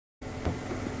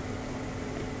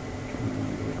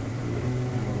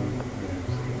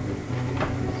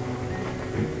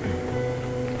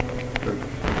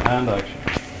band actually.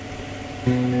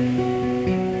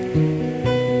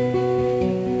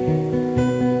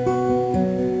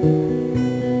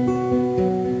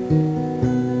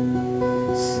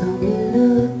 So me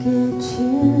look at you,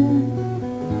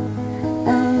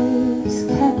 eyes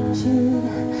captured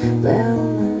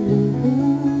brown and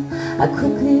blue. I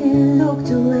quickly looked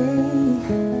away,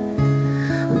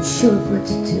 unsure of what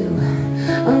to do,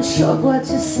 unsure of what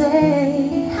to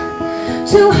say.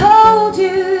 To hold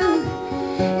you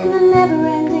in the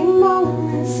never-ending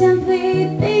moment, simply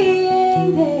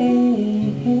being there.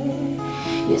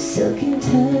 Your silken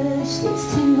touch leaves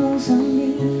tingles on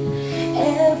me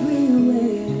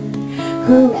everywhere,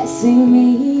 caressing me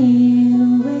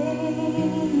in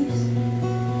ways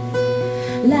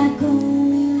like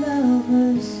only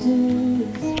lovers do.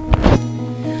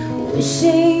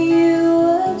 Wishing you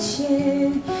would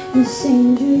share the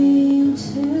same dream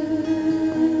too.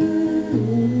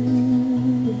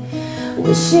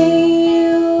 Wishing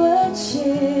you would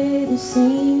share the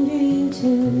same dream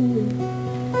too.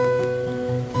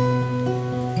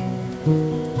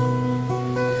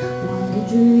 Wanna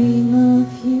dream of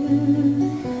you,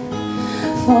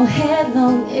 fall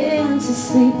headlong into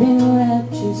sleeping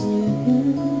raptures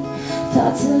new.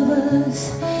 Thoughts of us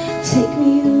take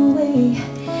me away,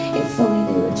 if only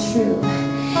they were true.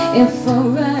 If for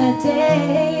a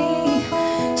day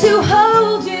to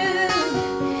hold you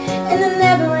in the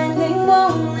never-ending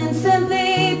moment,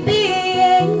 simply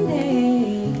being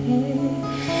there.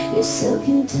 Your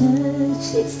silken touch,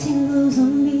 its tingles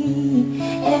on me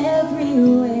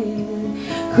everywhere,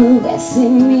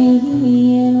 caressing me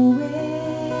in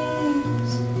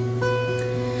ways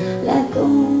like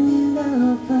only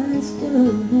lovers do.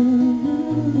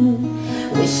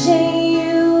 Wishing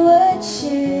you would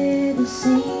share the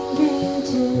same dream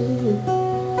too.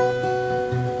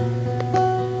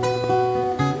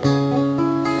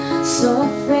 So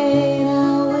afraid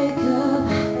I'll wake up,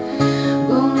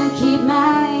 gonna keep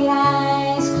my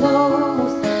eyes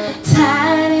closed,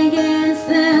 tied against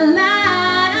the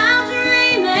light. I'm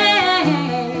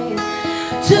dreaming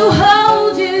to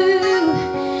hold you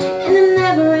in the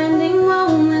never-ending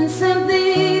moment,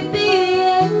 simply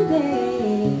being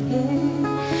there.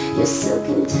 Your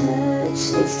silken touch,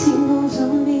 its tingles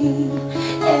on me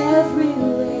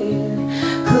everywhere,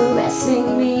 caressing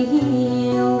me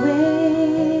in ways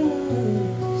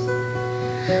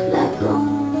like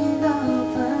only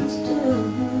lovers do.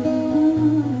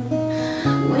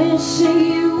 Wishing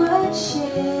you would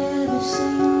share the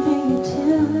same dream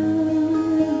too.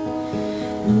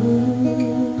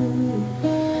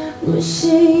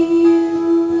 Wishing you